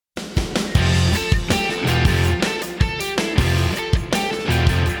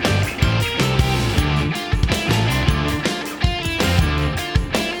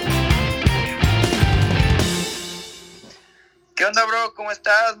¿cómo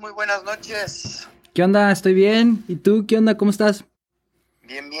estás? Muy buenas noches. ¿Qué onda? Estoy bien. ¿Y tú qué onda? ¿Cómo estás?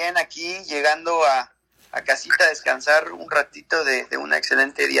 Bien, aquí llegando a casita a descansar un ratito de un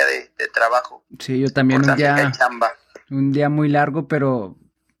excelente día de trabajo. Sí, yo también un día muy largo, pero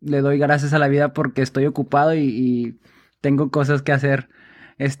le doy gracias a la vida porque estoy ocupado y tengo cosas que hacer.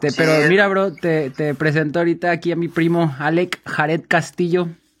 Sí. Pero mira, bro, te presento ahorita aquí a mi primo Alec Jared Castillo.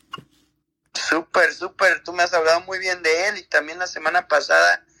 Súper, tú me has hablado muy bien de él y también la semana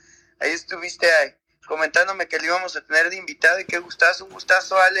pasada ahí estuviste comentándome que le íbamos a tener de invitado y qué gustazo, un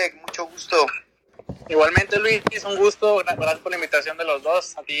gustazo, Alec, mucho gusto. Igualmente, Luis, un gusto, gracias por la invitación de los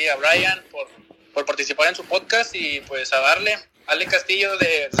dos, a ti y a Brian por participar en su podcast y pues a darle. Alec Castillo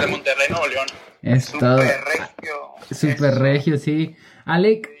de Monterrey, Nuevo León. Súper regio, sí.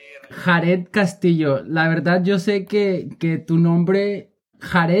 Alec Jared Castillo, la verdad yo sé que tu nombre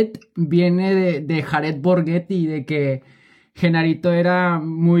Jared viene de Jared Borghetti, de que Genarito era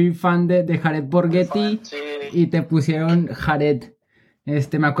muy fan de Jared Borghetti, sí. Y te pusieron Jared.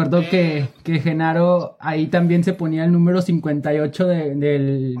 Me acuerdo que Genaro ahí también se ponía el número 58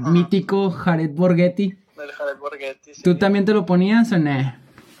 del mítico Jared Borghetti. Del Jared Borghetti, sí. ¿Tú también te lo ponías o no?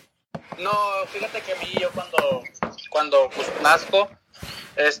 No, fíjate que a mí yo cuando pues, nazco,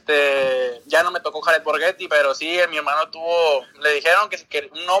 ya no me tocó Jared Borghetti, pero sí, mi hermano le dijeron que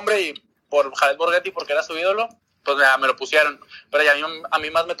un nombre y por Jared Borghetti porque era su ídolo, pues ya me lo pusieron, pero ya a mí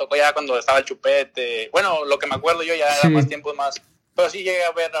más me tocó ya cuando estaba el Chupete, bueno, lo que me acuerdo yo ya era más tiempo más, pero sí llegué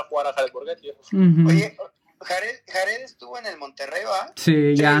a ver a jugar a Jared Borghetti. Uh-huh. Oye, Jared estuvo en el Monterrey, ¿va?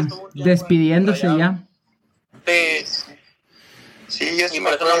 Sí, ya, despidiéndose ya. Sí, yo sí y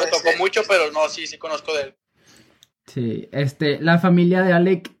por eso no me tocó mucho, pero no, sí conozco de él. Sí, la familia de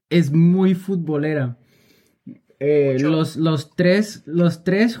Alec es muy futbolera. Los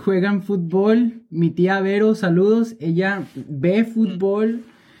tres juegan fútbol. Mi tía Vero, saludos, ella ve fútbol.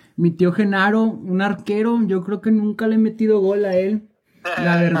 Mi tío Genaro, un arquero, yo creo que nunca le he metido gol a él,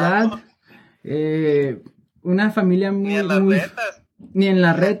 la verdad. Una familia muy... Ni en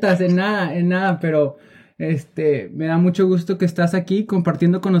las retas, en nada, pero... me da mucho gusto que estás aquí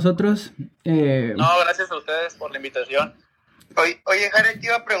compartiendo con nosotros. No, gracias a ustedes por la invitación. Oye, Jared, te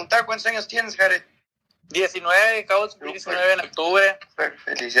iba a preguntar, ¿cuántos años tienes, Jared? 19, acabo de cumplir 19 en octubre.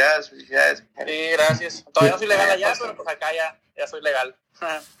 Felicidades. Sí, gracias. Todavía no soy legal allá, pero pues acá ya soy legal.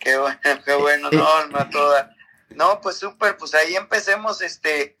 Qué bueno, no toda. No, pues súper, pues ahí empecemos,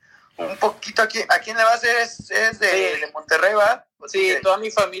 un poquito aquí. ¿A quién le va a hacer? ¿Es de Monterrey, va? Pues sí, toda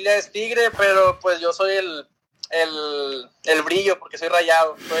mi familia es Tigre, pero pues yo soy el brillo porque soy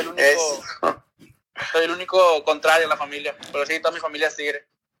rayado. Soy el único contrario a la familia, pero sí, toda mi familia es Tigre.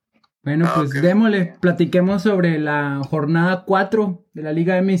 Bueno, pues démosle, platiquemos sobre la jornada 4 de la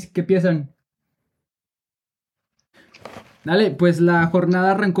Liga MX. ¿Qué piensan? Dale, pues la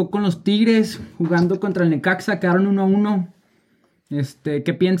jornada arrancó con los Tigres jugando contra el Necaxa, quedaron 1-1.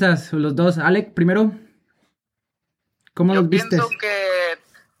 ¿Qué piensas los dos? Alec, primero, ¿cómo los viste? Yo pienso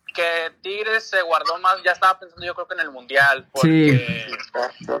que Tigres se guardó más, ya estaba pensando yo creo que en el Mundial, porque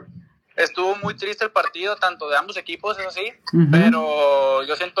estuvo muy triste el partido, tanto de ambos equipos, eso sí, pero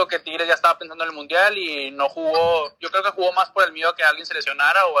yo siento que Tigres ya estaba pensando en el Mundial y no jugó, yo creo que jugó más por el miedo a que alguien se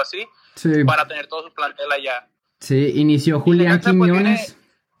lesionara o así, para tener todo su plantel allá. Sí, inició Julián Quiñones.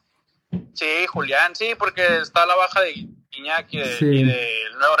 Sí, Julián, sí, porque está la baja de Iñaki y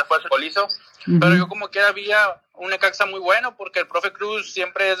del nuevo refuerzo Colizo, pero yo como quiera había un Necaxa muy bueno, porque el profe Cruz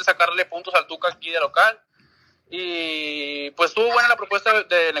siempre es de sacarle puntos al Tuca aquí de local, y pues estuvo buena la propuesta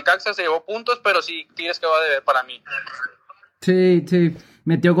de Necaxa, se llevó puntos, pero sí, Tigres quedó a deber para mí. Sí,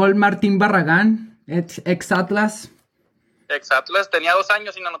 metió gol Martín Barragán, ex Atlas. Ex Atlas, tenía 2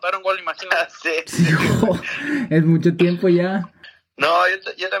 años sin anotar un gol, imagínate. Sí. Es mucho tiempo ya. No,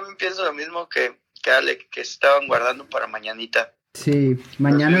 yo también pienso lo mismo que Alec, que se estaban guardando para mañanita. Sí,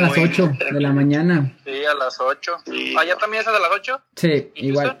 mañana a las 8 de la mañana. Sí, a las 8. Sí, ¿allá también es a las 8? Sí,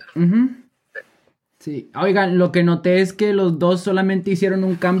 igual. Sí, oigan, lo que noté es que los dos solamente hicieron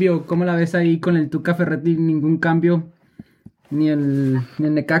un cambio. ¿Cómo la ves ahí con el Tuca Ferretti? Ningún cambio, ni el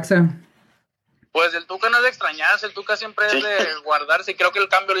Necaxa. Pues el Tuca no es de extrañarse, el Tuca siempre es de guardarse, y creo que el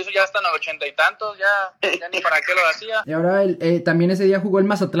cambio lo hizo ya hasta en el 80 y tantos, ya ni para qué lo hacía. Y ahora también ese día jugó el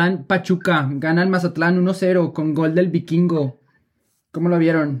Mazatlán Pachuca, gana el Mazatlán 1-0 con gol del Vikingo. ¿Cómo lo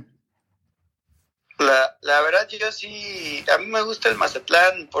vieron? La verdad yo sí, a mí me gusta el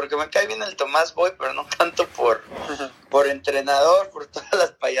Mazatlán porque me cae bien el Tomás Boy, pero no tanto por entrenador, por todas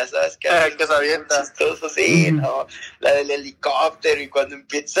las payasadas que hace. Que se avienta. Sí, ¿no? La del helicóptero y cuando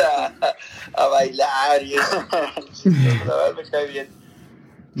empieza a bailar y eso. La verdad me cae bien.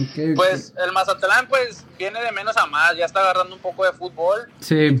 Okay. Pues el Mazatlán pues viene de menos a más, ya está agarrando un poco de fútbol.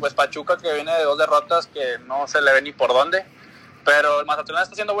 Sí. Y pues Pachuca que viene de 2 derrotas que no se le ve ni por dónde. Pero el Mazatlán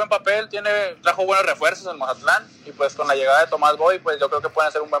está haciendo buen papel, trajo buenos refuerzos el Mazatlán. Y pues con la llegada de Tomás Boy, pues yo creo que pueden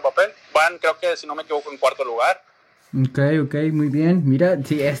hacer un buen papel. Van, creo que si no me equivoco, en 4º lugar. Ok, muy bien. Mira,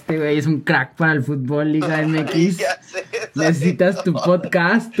 sí, este güey es un crack para el fútbol, Liga MX. Ya sé, Necesitas tu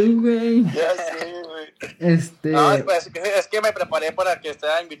podcast, tú, güey. Ya sé, güey. No, pues es que me preparé para que esté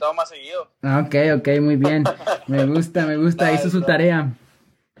invitado más seguido. Ok, muy bien. Me gusta, hizo su tarea.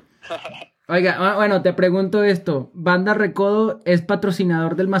 Oiga, bueno, te pregunto esto. ¿Banda Recodo es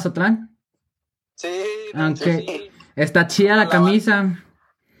patrocinador del Mazatlán? Sí, Aunque sí. está chida la camisa.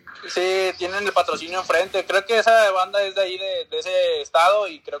 Sí, tienen el patrocinio enfrente. Creo que esa banda es de ahí, de ese estado,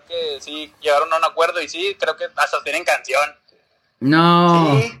 y creo que sí, llegaron a un acuerdo, y sí, creo que hasta tienen canción.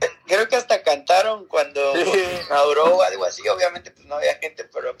 No. Sí, creo que hasta cantaron cuando inauguró o algo así. Obviamente pues no había gente,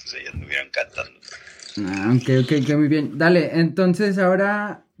 pero pues ellos estuvieron cantando. Ok, muy bien. Dale, entonces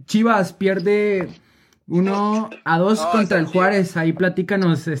ahora Chivas pierde 1-2 contra el Juárez. Ahí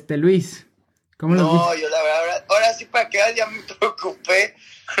platícanos, Luis. ¿Cómo lo viste? No, yo la verdad, ahora sí para que ya me preocupé.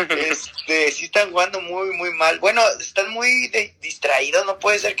 Sí están jugando muy, muy mal. Bueno, están muy distraídos. No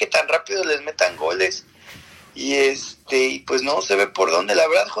puede ser que tan rápido les metan goles. Y pues no se ve por dónde. La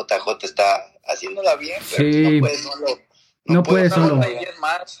verdad, JJ está haciéndola bien, pero sí. No puede solo.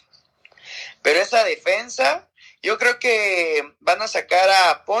 Pero esa defensa, yo creo que van a sacar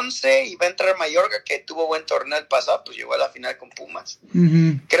a Ponce y va a entrar Mayorga, que tuvo buen torneo el pasado, pues llegó a la final con Pumas.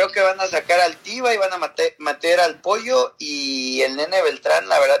 Uh-huh. Creo que van a sacar al Tiva y van a meter al Pollo y el Nene Beltrán.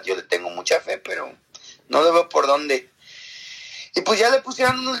 La verdad, yo le tengo mucha fe, pero no le veo por dónde. Y pues ya le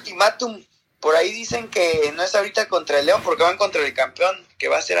pusieron un ultimátum. Por ahí dicen que no es ahorita contra el León, porque van contra el campeón, que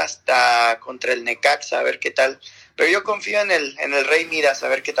va a ser hasta contra el Necaxa, a ver qué tal. Pero yo confío en el Rey Midas, a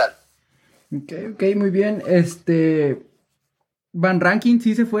ver qué tal. Ok, muy bien. Van Ranking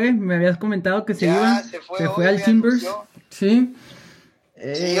sí se fue, me habías comentado que se iba. Se fue al Timbers. Sí.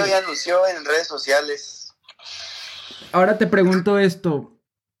 Sí, hoy anunció en redes sociales. Ahora te pregunto esto.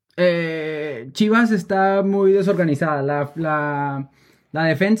 Chivas está muy desorganizada. La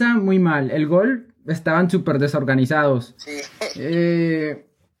defensa muy mal. El gol estaban súper desorganizados. Sí.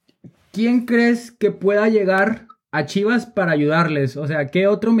 ¿Quién crees que pueda llegar a Chivas para ayudarles? O sea, ¿qué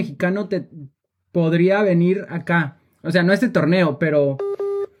otro mexicano te podría venir acá? O sea, no este torneo, pero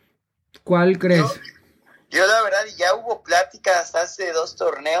 ¿cuál crees? Yo la verdad, ya hubo pláticas hace 2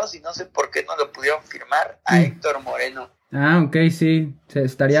 torneos y no sé por qué no lo pudieron firmar a Héctor Moreno. Ok, sí,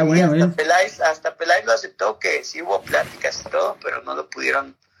 estaría bueno. Hasta Peláez lo aceptó, que sí hubo pláticas y todo, pero no lo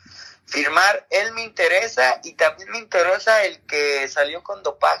pudieron firmar. Él me interesa, y también me interesa el que salió con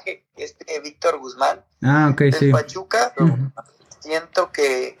dopaje, Víctor Guzmán. Ok, del Pachuca. Uh-huh. Siento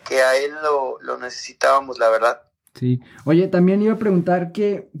que a él lo necesitábamos, la verdad. Sí. Oye, también iba a preguntar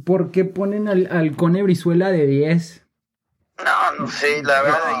que ¿por qué ponen al Cone Brizuela de 10? No sé, la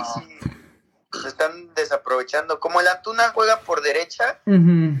verdad ahí sí se están desaprovechando. Como el Antuna juega por derecha,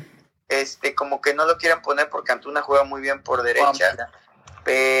 uh-huh. Como que no lo quieren poner porque Antuna juega muy bien por derecha.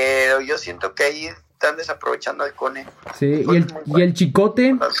 Pero yo siento que ahí están desaprovechando al Cone. Sí, ¿y el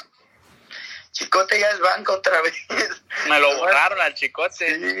Chicote? Chicote ya es banca otra vez. Me lo borraron al Chicote.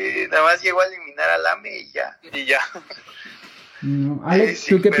 Sí, nada más llegó a eliminar al AME y ya. Alex,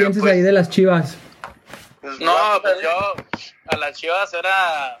 ¿tú qué piensas ahí de las Chivas? Pues yo a las Chivas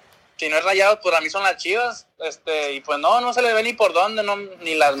era... Si no es Rayados, pues a mí son las Chivas. Y pues no se le ve ni por dónde,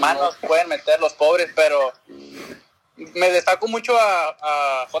 ni las manos pueden meter los pobres, pero... Me destaco mucho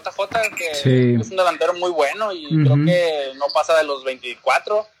a JJ, que es un delantero muy bueno y uh-huh. Creo que no pasa de los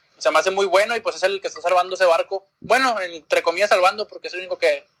 24. Se me hace muy bueno y pues es el que está salvando ese barco. Bueno, entre comillas salvando, porque es el único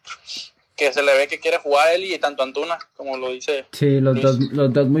que se le ve que quiere jugar él y tanto Antuna, como lo dice. Sí, los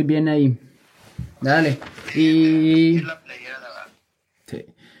dos muy bien ahí. Dale. Sí.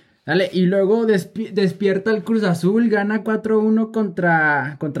 Dale, y luego despierta el Cruz Azul, gana 4-1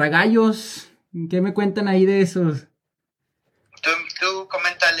 contra Gallos. ¿Qué me cuentan ahí de esos? Tú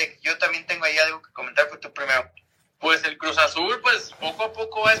coméntale, yo también tengo ahí algo que comentar, fue tú primero. Pues el Cruz Azul, pues poco a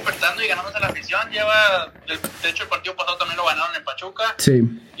poco va despertando y ganándose la afición. De hecho el partido pasado también lo ganaron en Pachuca. Sí.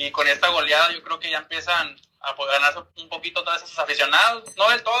 Y con esta goleada yo creo que ya empiezan a poder ganarse un poquito todos esos aficionados. No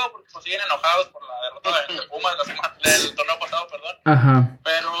del todo, porque pues siguen enojados por la derrota de Pumas del torneo pasado, perdón. Ajá.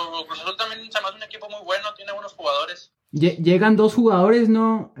 Pero Cruz Azul también se me hace un equipo muy bueno, tiene buenos jugadores. Llegan 2 jugadores,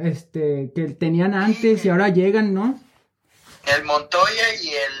 ¿no? Que tenían antes y ahora llegan, ¿no? El Montoya y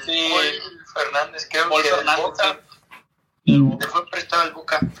el Paul Fernández, creo Paul que Fernández, le fue prestado al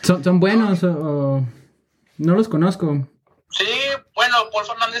Boca. ¿Son buenos o no los conozco? Sí, bueno, Paul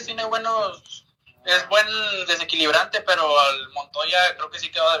Fernández tiene es buen desequilibrante, pero al Montoya creo que sí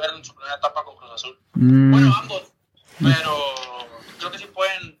quedó de ver en su primera etapa con Cruz Azul. Bueno, ambos, pero creo que sí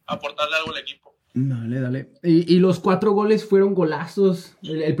pueden aportarle algo al equipo. Dale. Y los 4 goles fueron golazos.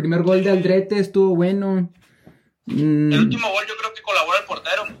 El primer gol de Aldrete estuvo bueno. El último gol yo creo que colabora el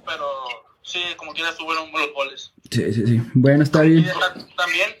portero, pero sí, como quiera estuvieron los goles. Sí. Bueno, está bien.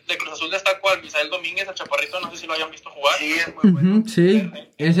 También de Cruz Azul destaco al Misael Domínguez, al chaparrito, no sé si lo hayan visto jugar. Sí, es muy bueno. Sí,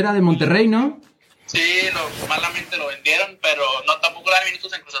 ese era de Monterrey, ¿no? Sí, malamente lo vendieron, pero no tampoco le dan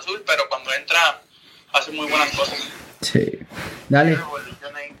minutos en Cruz Azul, pero cuando entra hace muy buenas cosas. Sí, dale.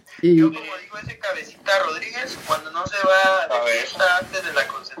 Y yo como digo, ese Cabecita Rodríguez, cuando no se va de fiesta antes de la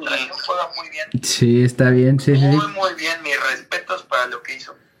concentración, juega muy bien. Sí, está bien, sí. Muy bien, mis respetos para lo que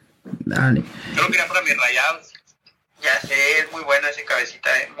hizo. Dale. Creo que era para mis Rayados. Ya sé, es muy bueno ese Cabecita,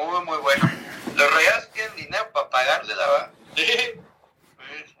 muy bueno. Los Rayados tienen dinero para pagarle la va. Sí.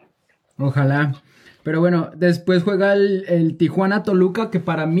 Ojalá. Pero bueno, después juega el Tijuana Toluca, que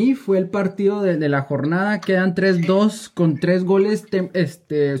para mí fue el partido de la jornada. Quedan 3-2 con 3 goles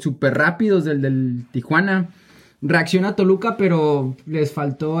súper rápidos del Tijuana. Reacciona Toluca, pero les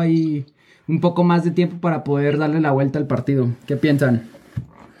faltó ahí un poco más de tiempo para poder darle la vuelta al partido. ¿Qué piensan?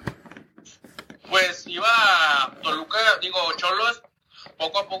 Pues iba Cholos,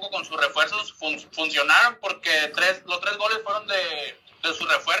 poco a poco con sus refuerzos funcionaron, porque los 3 goles fueron de sus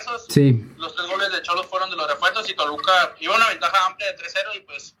refuerzos. Sí. Los 3 goles de Cholos fueron de los refuerzos y Toluca iba una ventaja amplia de 3-0 y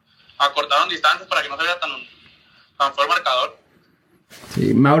pues acortaron distancias para que no se vea tan fue el marcador.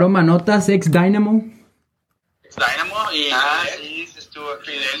 Sí, Mauro Manotas, ex Dynamo y sí, estuvo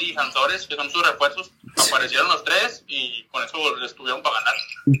Fidel y Sansores, que son sus refuerzos, aparecieron los 3 y con eso les tuvieron para ganar.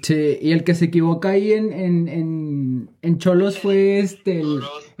 Sí, y el que se equivoca ahí en Cholos fue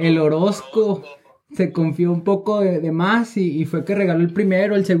el Orozco. Se confió un poco de más y fue que regaló el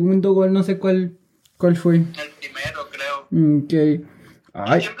primero, el segundo gol, no sé cuál fue. El primero, creo. Okay.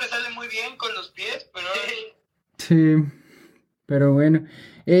 Ay. Siempre sale muy bien con los pies, pero... Sí, pero bueno.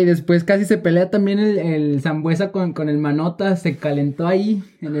 Después casi se pelea también el Zambuesa con el Manota, se calentó ahí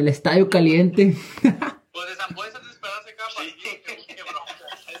en el estadio caliente. Pues de Zambuesa es esperarse cada partido que busque bronca.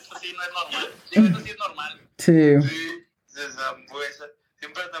 Eso sí no es normal. Digo, eso sí es normal. Sí, de Zambuesa.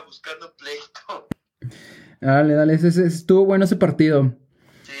 Siempre anda buscando pleito. Dale, ese estuvo bueno ese partido.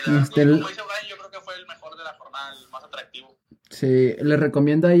 Sí, como dice Brian, yo creo que fue el mejor de la jornada, el más atractivo. Sí, les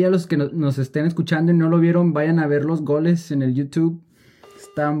recomiendo ahí a los que nos estén escuchando y no lo vieron, vayan a ver los goles en el YouTube.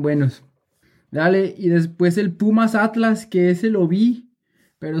 Están buenos. Dale, y después el Pumas Atlas, que ese lo vi,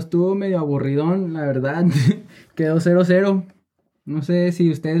 pero estuvo medio aburridón, la verdad. Quedó 0-0. No sé si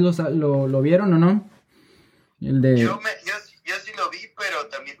ustedes lo vieron o no. Yo sí lo vi, pero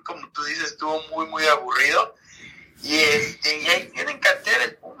también, como tú dices, estuvo muy aburrido. Y ahí tienen cantera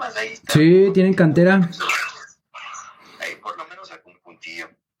el Pumas, ahí está. Sí, tienen cantera. Ahí por lo menos sacó un puntillo.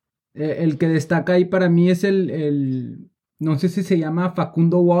 El que destaca ahí para mí es no sé si se llama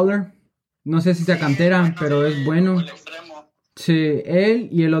Facundo Waller. No sé si sea cantera, pero es bueno. El extremo. Sí, él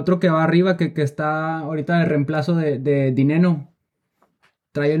y el otro que va arriba, que está ahorita de reemplazo de Dineno.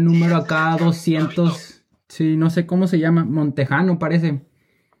 Trae el número acá 200. Sí, no sé cómo se llama. Montejano parece.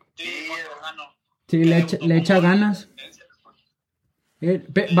 Sí, Montejano. Sí, le echa ganas.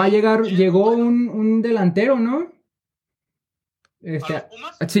 Llegó un delantero, ¿no? ¿A los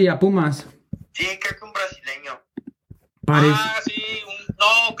Pumas? Sí, a Pumas. Sí, creo que un brasileño. Parece. Sí,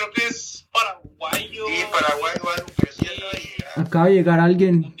 no, creo que es paraguayo. Sí, paraguayo algo, pero sí acaba de llegar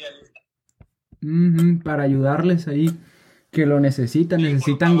alguien. Mundialista. Para ayudarles ahí, que lo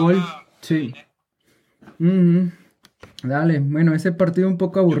necesitan gol. Sí. Dale, bueno, ese partido un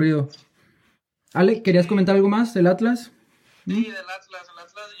poco aburrido. Ale, ¿querías comentar algo más del Atlas? Sí, del Atlas. El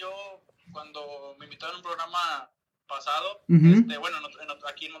Atlas, yo cuando me invitaron a un programa pasado,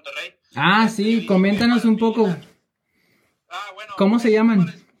 aquí en Monterrey. Sí, coméntanos un poco. Bueno. ¿Cómo se llaman?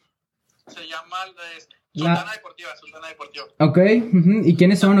 Se llama Sultana Deportiva. Ok, ¿y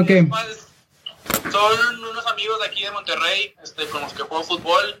quiénes son o qué? Son unos amigos de aquí de Monterrey, con los que juego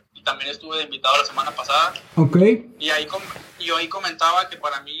fútbol, y también estuve de invitado la semana pasada. Ok. Y yo ahí comentaba que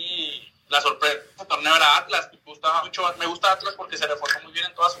para mí la sorpresa del torneo era Atlas. Me gusta Atlas porque se reforzó muy bien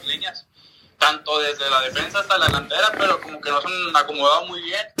en todas sus líneas, tanto desde la defensa hasta la delantera, pero como que no se han acomodado muy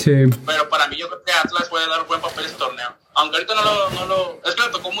bien. Sí. Pero para mí yo creo que Atlas puede dar un buen papel ese torneo. Aunque ahorita no lo... Es que le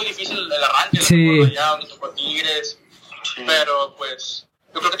tocó muy difícil el arranque. Sí. Allá donde tocó Tigres. Sí. Pero pues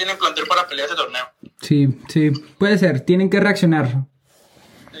yo creo que tienen plantel para pelear ese torneo. Sí, puede ser. Tienen que reaccionar.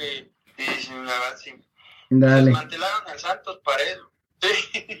 Sí, la verdad sí. Dale. Desmantelaron al Santos para eso.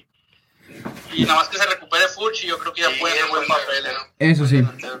 Sí. Y nada más que se recupere Furch y yo creo que ya puede hacer buen papel. Eso sí.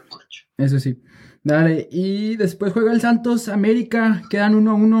 Eso sí. Dale, y después juega el Santos América, quedan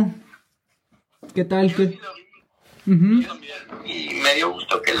 1-1. ¿Qué tal? ¿Qué? Y me dio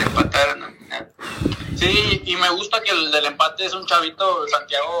gusto que le empataran al final. Sí, y me gusta que el del empate es un chavito,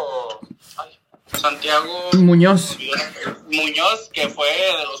 Santiago Muñoz, que fue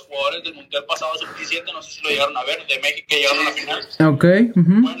de los jugadores del Mundial pasado sub-17, no sé si lo llegaron a ver, de México, que llegaron a la final. ok.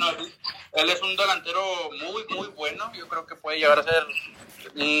 Bueno, él es un delantero muy, muy bueno, yo creo que puede llegar a ser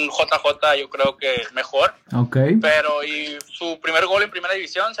un JJ, yo creo que mejor. Ok. Pero y su primer gol en primera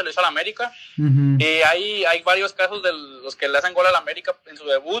división se lo hizo al América. Y hay varios casos de los que le hacen gol al América en su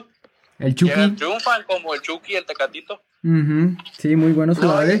debut. El Chucky. Triunfan como el Chucky, el Tecatito. Sí, muy buenos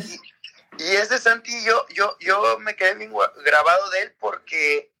jugadores. Y ese Santi, yo me quedé bien grabado de él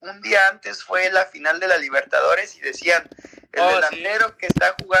porque un día antes fue la final de la Libertadores y decían, el delantero que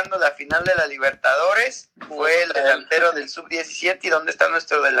está jugando la final de la Libertadores fue el delantero del sub-17 y ¿dónde está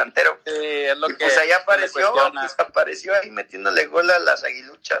nuestro delantero? Sí, es lo y que pues ahí apareció ahí metiéndole gol a las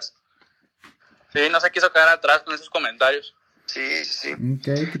aguiluchas. Sí, no se quiso quedar atrás con esos comentarios. Sí. Ok,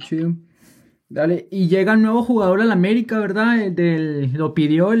 qué chido. Dale, y llega un nuevo jugador al América, ¿verdad? Lo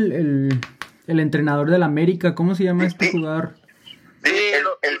pidió el entrenador del América. ¿Cómo se llama este jugador? Sí,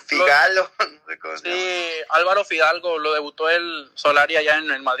 el Figalo. Sí, Álvaro Fidalgo, lo debutó el Solari allá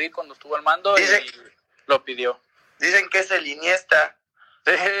en el Madrid cuando estuvo al mando y lo pidió. Dicen que es el Iniesta.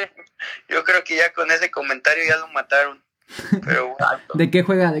 Sí. Yo creo que ya con ese comentario ya lo mataron. Pero bueno. ¿De qué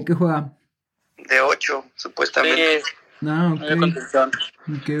juega? De 8, supuestamente. Sí. Ah, ok.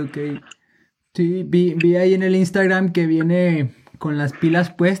 Sí, vi ahí en el Instagram que viene con las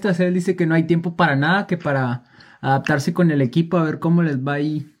pilas puestas. Él dice que no hay tiempo para nada, que para adaptarse con el equipo, a ver cómo les va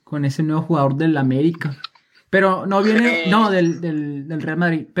ahí con ese nuevo jugador del América. Pero no viene, del Real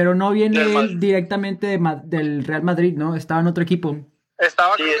Madrid, pero no viene él directamente del Real Madrid, ¿no? Estaba en otro equipo.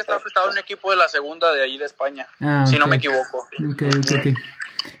 Estaba prestado en un equipo de la segunda de ahí de España, si no me equivoco. Ok.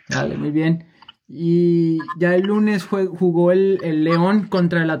 Dale, muy bien. Y ya el lunes jugó el León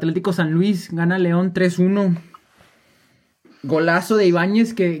contra el Atlético San Luis. Gana León 3-1. Golazo de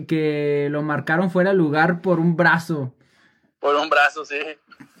Ibáñez que lo marcaron fuera de lugar por un brazo. Por un brazo, sí.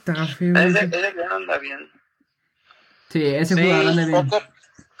 Está feo. Ese no anda bien. Sí, ese jugador anda bien.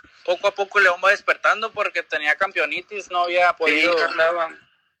 Poco a poco León va despertando porque tenía campeonitis, no había podido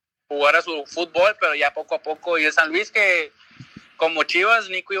jugar a su fútbol, pero ya poco a poco. Y el San Luis que, como Chivas,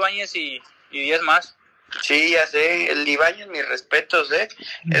 Nico Ibáñez y 10 más. Sí, ya sé, el Ibáñez, mis respetos,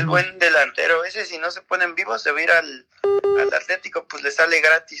 es buen delantero. Ese si no se ponen vivos, se va a ir al Atlético, pues le sale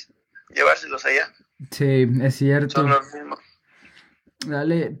gratis llevárselos allá. Sí, es cierto. Son los mismos.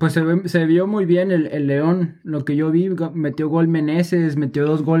 Dale, pues se vio muy bien el León, lo que yo vi, metió gol Meneses, metió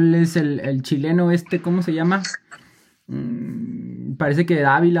 2 goles el chileno ¿cómo se llama? Parece que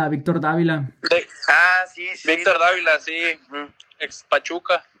Víctor Dávila. Sí. Víctor Dávila, sí, ex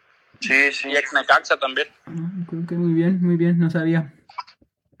Pachuca. Sí. Y ex Necaxa también. Creo que muy bien, no sabía.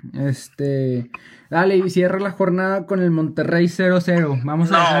 Dale, y cierra la jornada con el Monterrey 0-0.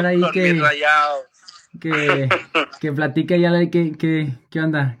 Vamos a dejar ahí que platique ya qué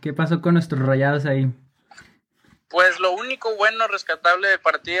onda, qué pasó con nuestros Rayados ahí. Pues lo único bueno rescatable del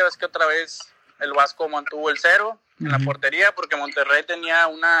partido es que otra vez el Vasco mantuvo el 0 en la portería, porque Monterrey tenía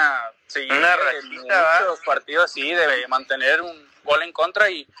una muchos partidos así de mantener un gol en contra,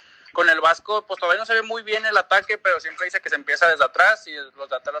 y con el Vasco pues todavía no se ve muy bien el ataque, pero siempre dice que se empieza desde atrás y los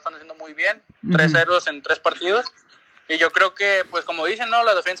de atrás lo están haciendo muy bien. 3-0 en 3 partidos, y yo creo que pues como dicen, ¿no?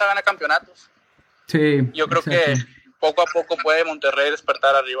 La defensa gana campeonatos. Sí, yo creo que poco a poco puede Monterrey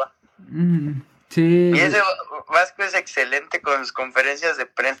despertar arriba. Sí. Y ese Vasco es excelente con sus conferencias de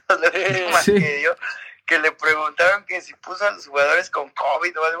prensa, que le preguntaron que si puso a los jugadores con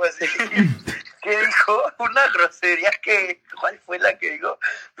COVID o algo así. ¿Qué dijo? Una grosería ¿cuál fue la que dijo?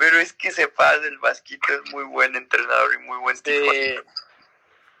 Pero es que se pasa, el Vasquito es muy buen entrenador y muy buen tipo.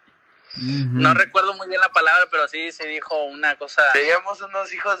 No recuerdo muy bien la palabra, pero sí dijo una cosa. Seríamos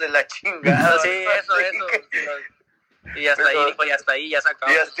unos hijos de la chingada. Sí, eso. Y hasta ahí dijo, y hasta ahí ya se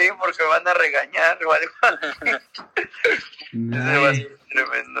acabó. Y hasta ahí porque van a regañar o algo. Ese va a ser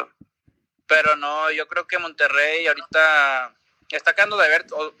tremendo. Pero no, yo creo que Monterrey ahorita está quedando de ver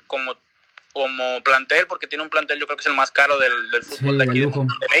como plantel, porque tiene un plantel, yo creo que es el más caro del fútbol de aquí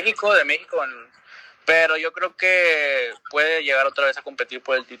de México. Pero yo creo que puede llegar otra vez a competir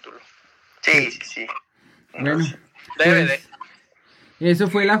por el título. Sí. Bueno, debe. Eso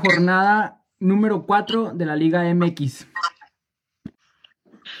fue la jornada número 4 de la Liga MX.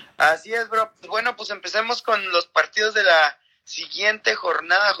 Así es, bro. Bueno, pues empecemos con los partidos de la siguiente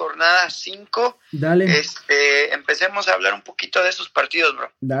jornada 5. Dale. Empecemos a hablar un poquito de esos partidos,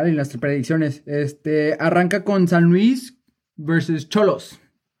 bro. Dale, las predicciones. Arranca con San Luis versus Cholos.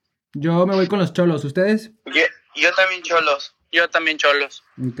 Yo me voy con los Cholos, ¿ustedes? Yo también Cholos. Yo también Cholos.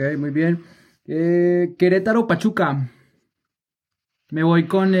 Ok, muy bien. Querétaro Pachuca. Me voy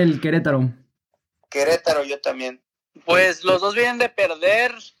con el Querétaro. Querétaro, yo también. Pues los dos vienen de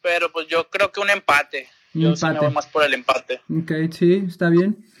perder, pero pues yo creo que un empate. Yo sí me voy más por el empate. Ok, sí, está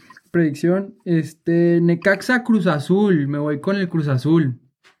bien. Predicción. Necaxa Cruz Azul. Me voy con el Cruz Azul.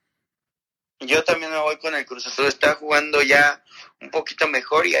 Yo también me voy con el Cruz Azul. Está jugando ya un poquito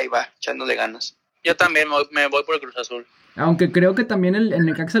mejor y ahí va, echándole ganas. Yo también me voy por el Cruz Azul. Aunque creo que también el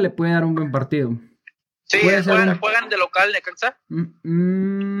Necaxa le puede dar un buen partido. Sí, ¿juegan de local Necaxa?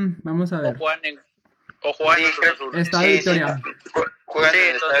 Vamos a ver. O juegan en Cruz Azul. Estado de Victoria. Juegan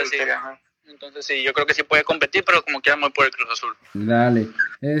en Estado de Victoria. Entonces sí, yo creo que sí puede competir, pero como quiera me voy por el Cruz Azul. Dale.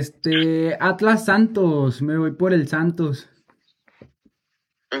 Atlas Santos. Me voy por el Santos.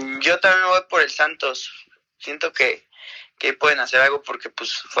 Yo también me voy por el Santos. Siento que pueden hacer algo porque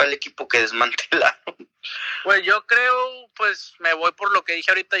pues fue el equipo que desmantelaron. Pues yo creo, pues me voy por lo que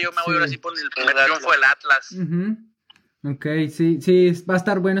dije ahorita, yo me voy ahora sí por el primer triunfo del Atlas. Uh-huh. Ok, sí, va a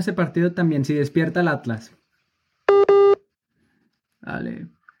estar bueno ese partido también, si despierta el Atlas. Vale.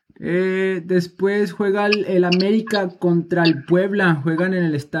 Después juega el América contra el Puebla, juegan en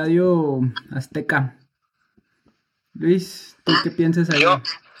el Estadio Azteca. Luis, ¿tú qué piensas ahí?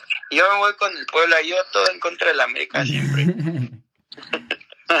 Yo me voy con el Puebla, yo todo en contra del América siempre.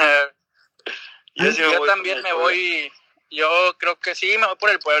 Yo también me voy, yo creo que sí, me voy por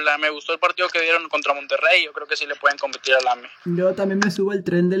el Puebla. Me gustó el partido que dieron contra Monterrey, yo creo que sí le pueden competir al AME. Yo también me subo al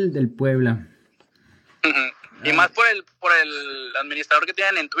tren del Puebla. Y más por el administrador que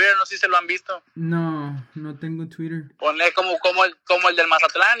tienen en Twitter, no sé si se lo han visto. No tengo Twitter. Pone como el del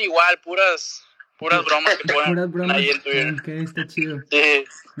Mazatlán, igual, puras bromas que ponen puras bromas ahí en Twitter. Ok, está chido. Sí.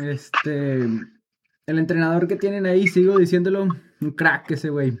 El entrenador que tienen ahí, sigo diciéndolo, un crack ese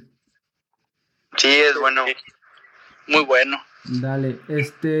güey. Sí, es bueno. Muy bueno. Dale,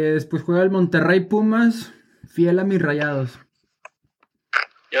 después juega el Monterrey Pumas, fiel a mis Rayados.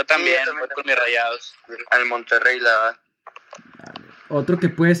 Yo también voy con mis Rayados. Al Monterrey, la verdad. Otro que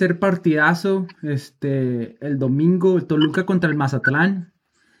puede ser partidazo, el domingo, el Toluca contra el Mazatlán.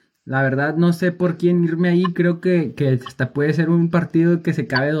 La verdad no sé por quién irme ahí, creo que hasta puede ser un partido que se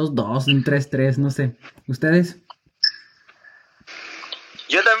cabe 2-2, un 3-3, no sé. ¿Ustedes?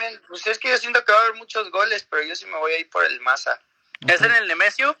 Yo también, pues es que yo siento que va a haber muchos goles, pero yo sí me voy a ir por el Maza. ¿Es en el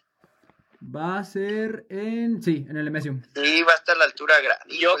Nemesio? Va a ser en el Nemesio. Sí, va a estar a la altura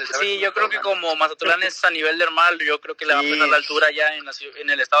grande. Yo creo que como Mazatlán es a nivel normal, yo creo que le va a pesar la altura ya en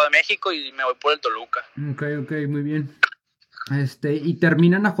el Estado de México y me voy por el Toluca. Ok, muy bien. Y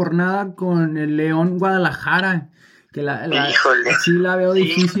terminan la jornada con el León Guadalajara, que Híjole. sí la veo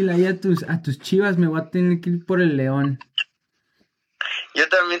difícil ahí a tus Chivas, me voy a tener que ir por el León. Yo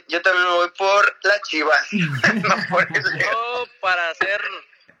también me voy por las Chivas, no por el León. Yo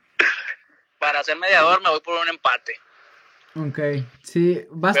para ser mediador me voy por un empate. Ok, sí,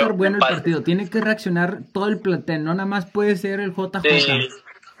 va a estar bueno el partido, tiene que reaccionar todo el plantel, no nada más puede ser el JJ.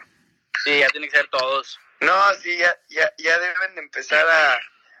 Sí, ya tiene que ser todos. No, sí, ya deben de empezar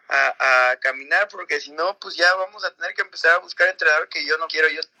a caminar, porque si no, pues ya vamos a tener que empezar a buscar entrenador que yo no quiero,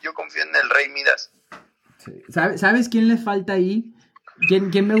 yo confío en el Rey Midas. Sí. ¿Sabes quién le falta ahí?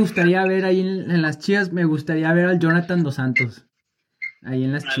 ¿Quién me gustaría ver ahí en las Chivas? Me gustaría ver al Jonathan Dos Santos, ahí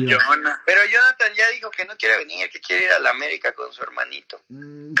en las Chivas. Pero Jonathan ya dijo que no quiere venir, que quiere ir a la América con su hermanito.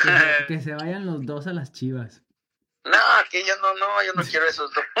 Que se vayan los dos a las Chivas. No, que yo no quiero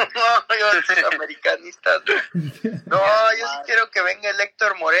esos dos. No, yo soy americanista. No, yo sí quiero que venga el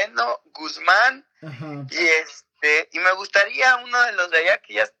Héctor Moreno, Guzmán. Ajá. Y me gustaría uno de los de allá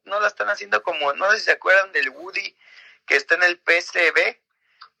que ya no la están haciendo como, no sé si se acuerdan del Woody que está en el PSV.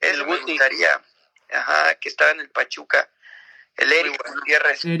 Eso me gustaría. Ajá, que estaba en el Pachuca. El Eric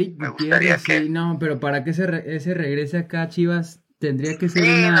Gutiérrez. Eric Gutiérrez, sí, no, pero para que ese regrese acá a Chivas tendría que ser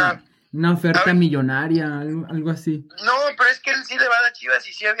una oferta millonaria, algo así. No, pero es que él sí le va a dar Chivas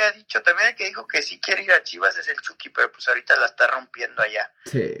y sí había dicho. También el que dijo que sí quiere ir a Chivas es el Chucky, pero pues ahorita la está rompiendo allá.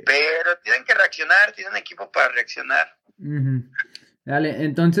 Sí. Pero tienen que reaccionar, tienen equipo para reaccionar. Uh-huh. Dale,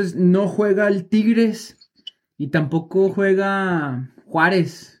 entonces no juega el Tigres y tampoco juega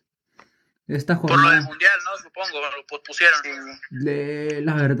Juárez esta jornada. Por lo del Mundial, ¿no? Supongo, lo pospusieron.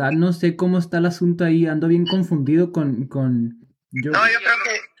 La verdad no sé cómo está el asunto ahí, ando bien confundido con... No, yo creo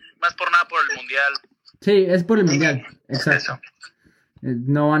que... Más por nada por el Mundial. Sí, es por el Mundial, exacto. Eso.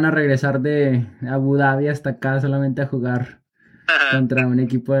 No van a regresar de Abu Dhabi hasta acá solamente a jugar contra un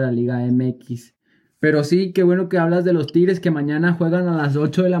equipo de la Liga MX. Pero sí, qué bueno que hablas de los Tigres que mañana juegan a las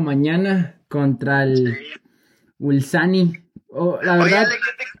 8 de la mañana contra el Ulsani. La Oye, verdad, Alex,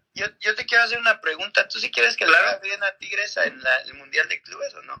 yo te quiero hacer una pregunta. ¿Tú sí quieres que le vaya bien a Tigres en el Mundial de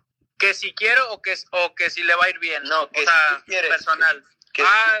Clubes o no? Que si quiero o que si le va a ir bien. No, que o sea, si tú quieres, personal. que si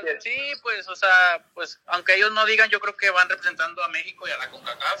tú quieres. Sí, pues, o sea, pues, aunque ellos no digan, yo creo que van representando a México y a la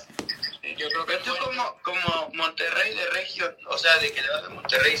CONCACAF. Yo creo que Pero tú como Monterrey de Regio, o sea, de que le vas a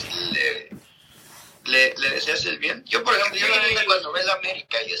Monterrey, sí le deseas el bien. Yo, por ejemplo, cuando ve la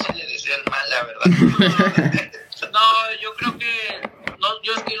América, yo sí le deseo el mal, la verdad. No, yo creo que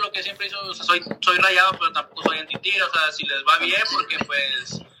yo es que lo que siempre hizo, o sea, soy rayado, pero tampoco soy anti-tigre, o sea, si les va bien, porque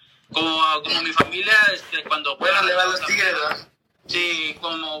pues como mi familia, cuando Bueno, le va a los Tigres, ¿verdad? Sí,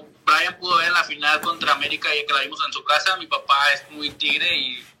 como Brian pudo ver en la final contra América y que la vimos en su casa, mi papá es muy tigre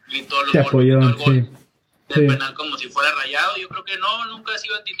y gritó te apoyó, el gol sí. del penal como si fuera rayado. Yo creo que no, nunca he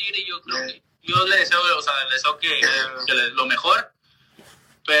sido anti-tigre y yo creo que yo le deseo, o sea, le deseo que lo mejor.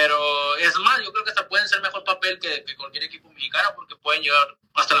 Pero es más, yo creo que hasta pueden ser mejor papel que cualquier equipo mexicano porque pueden llegar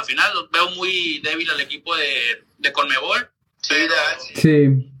hasta la final. Veo muy débil al equipo de Conmebol.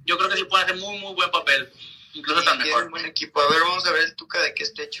 Sí. Yo creo que sí pueden hacer muy, muy buen papel. Incluso hasta mejor. Un buen equipo. A ver, vamos a ver el Tuca de qué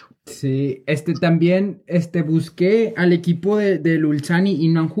está hecho. Sí, también, busqué al equipo del Ulsani y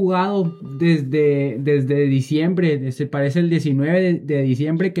no han jugado desde diciembre, parece el 19 de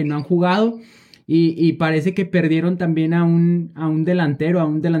diciembre que no han jugado y parece que perdieron también a un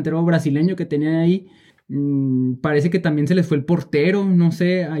delantero brasileño que tenían ahí, parece que también se les fue el portero, no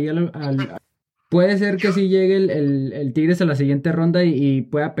sé, ahí puede ser que sí llegue el Tigres a la siguiente ronda y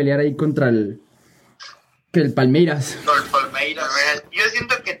pueda pelear ahí contra el Palmeiras. Yo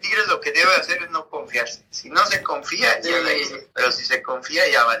siento que Tigres lo que debe hacer es no confiarse. Si no se confía, ya la hice. Pero si se confía,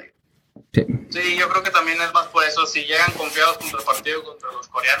 ya vale. Sí, yo creo que también es más por eso. Si llegan confiados contra el partido contra los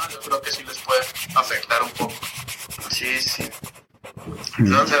coreanos, yo creo que sí les puede afectar un poco. Sí.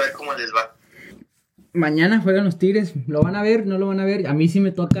 Vamos a ver cómo les va. Mañana juegan los Tigres, ¿lo van a ver? ¿No lo van a ver? A mí sí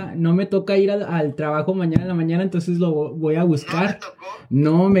no me toca ir al trabajo mañana en la mañana, entonces lo voy a buscar.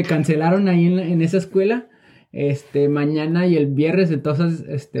 No, me cancelaron ahí en esa escuela. Mañana y el viernes,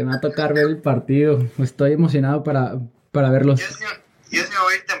 entonces me va a tocar ver el partido. Estoy emocionado para verlos. Yo sí me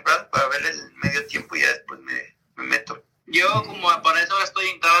voy a ir temprano para ver el medio tiempo y ya después me meto. Yo, como para eso estoy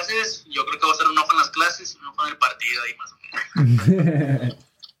en clases, yo creo que voy a hacer un ojo en las clases y un ojo en el partido ahí más o menos.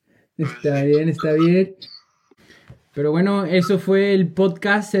 Está bien. Pero bueno, eso fue el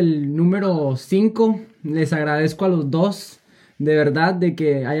podcast, el número 5. Les agradezco a los dos, de verdad, de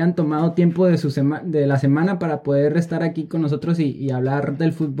que hayan tomado tiempo de la semana para poder estar aquí con nosotros y hablar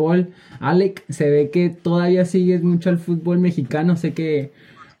del fútbol. Alec, se ve que todavía sigues mucho al fútbol mexicano, sé que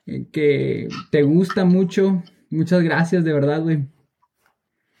te gusta mucho. Muchas gracias, de verdad, güey.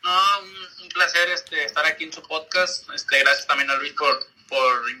 No, un placer estar aquí en su podcast. Gracias también a Luis por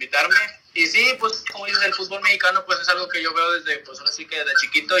invitarme. Y sí, pues como dices, el fútbol mexicano pues es algo que yo veo desde, pues ahora sí que desde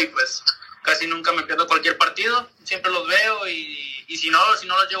chiquito y pues casi nunca me pierdo cualquier partido, siempre los veo y si no los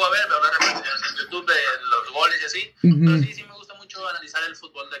llego a ver, veo las repeticiones en YouTube de los goles y así. Pero sí me gusta mucho analizar el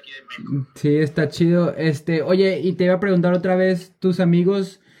fútbol de aquí de México. Sí, está chido. Oye, y te iba a preguntar otra vez, tus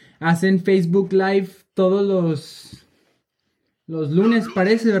amigos hacen Facebook Live todos los lunes,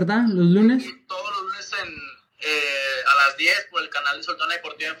 parece, ¿verdad? Los lunes. Sí, todos los lunes a las 10 por el canal de Sultana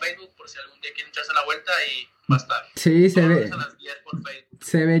Deportiva en Facebook, por si algún día quieren echarse la vuelta y va a estar. Sí, se ve. A las 10 por Facebook.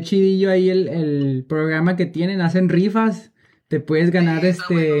 Se ve chidillo ahí el programa que tienen, hacen rifas, te puedes ganar está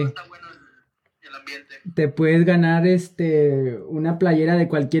bueno el ambiente. Te puedes ganar una playera de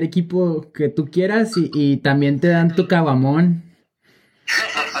cualquier equipo que tú quieras y también te dan tu caguamón.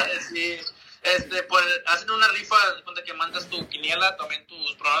 Sí, pues hacen una rifa, de cuenta que mandas tu quiniela, también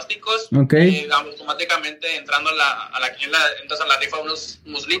tus pronósticos. Ok. Y automáticamente entrando a la quiniela, entras a la rifa unos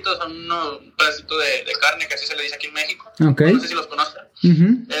muslitos, un pedacito de carne, que así se le dice aquí en México. Ok. No sé si los conocen.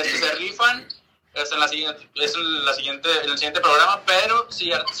 Uh-huh. Se rifan, en el siguiente programa, pero si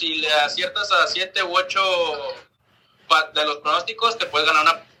le aciertas a 7 u 8 de los pronósticos, te puedes ganar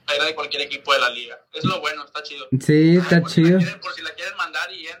una playera de cualquier equipo de la liga. Es lo bueno, está chido. Sí, está chido. Por si la quieren mandar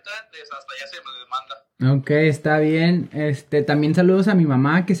y entran, hasta ya se les manda. Ok, está bien. También saludos a mi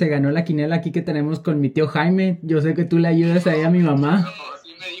mamá que se ganó la quiniela aquí que tenemos con mi tío Jaime. Yo sé que tú le ayudas ahí a mi mamá.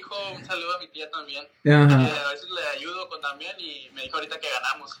 Sí, me dijo un saludo a mi tía también. Ajá. A veces le ayudo también y me dijo ahorita que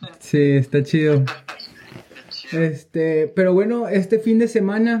ganamos. Sí, está chido. Pero bueno, este fin de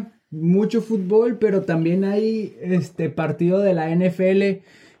semana mucho fútbol, pero también hay partido de la NFL,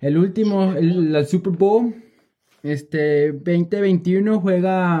 el último, el Super Bowl. 2021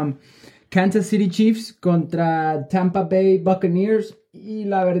 juega Kansas City Chiefs contra Tampa Bay Buccaneers. Y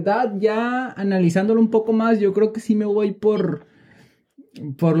la verdad, ya analizándolo un poco más, yo creo que sí me voy por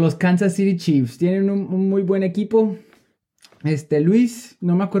los Kansas City Chiefs. Tienen un muy buen equipo. Luis,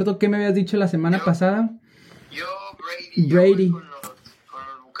 no me acuerdo qué me habías dicho la semana pasada. Yo, Brady. Yo voy con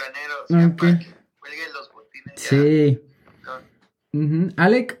los bucaneros. Okay. Para que cuelguen los botines ya. Sí.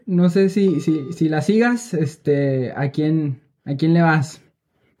 Alec, no sé si la sigas, ¿a quién le vas?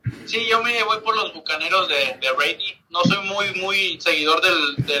 Sí, yo me voy por los bucaneros de Brady. No soy muy seguidor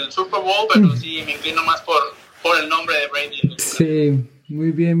del Super Bowl, pero sí me inclino más por el nombre de Brady. Sí,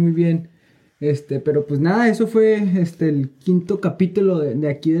 muy bien. Pero pues nada, eso fue el quinto capítulo de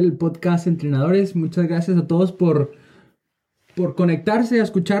aquí del podcast Entrenadores. Muchas gracias a todos por conectarse, a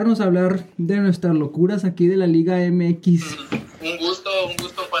escucharnos hablar de nuestras locuras aquí de la Liga MX. Un gusto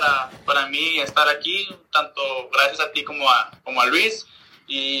para mí estar aquí, tanto gracias a ti como a Luis,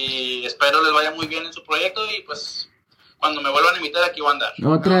 y espero les vaya muy bien en su proyecto, y pues cuando me vuelvan a invitar aquí voy a andar.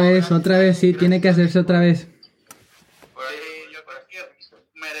 Otra vez, sí, tiene que hacerse otra vez. Yo creo que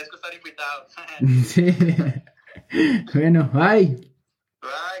merezco estar invitado. Sí. Bueno, bye.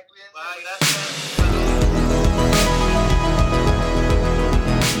 Bye, cuídense. Bye, gracias.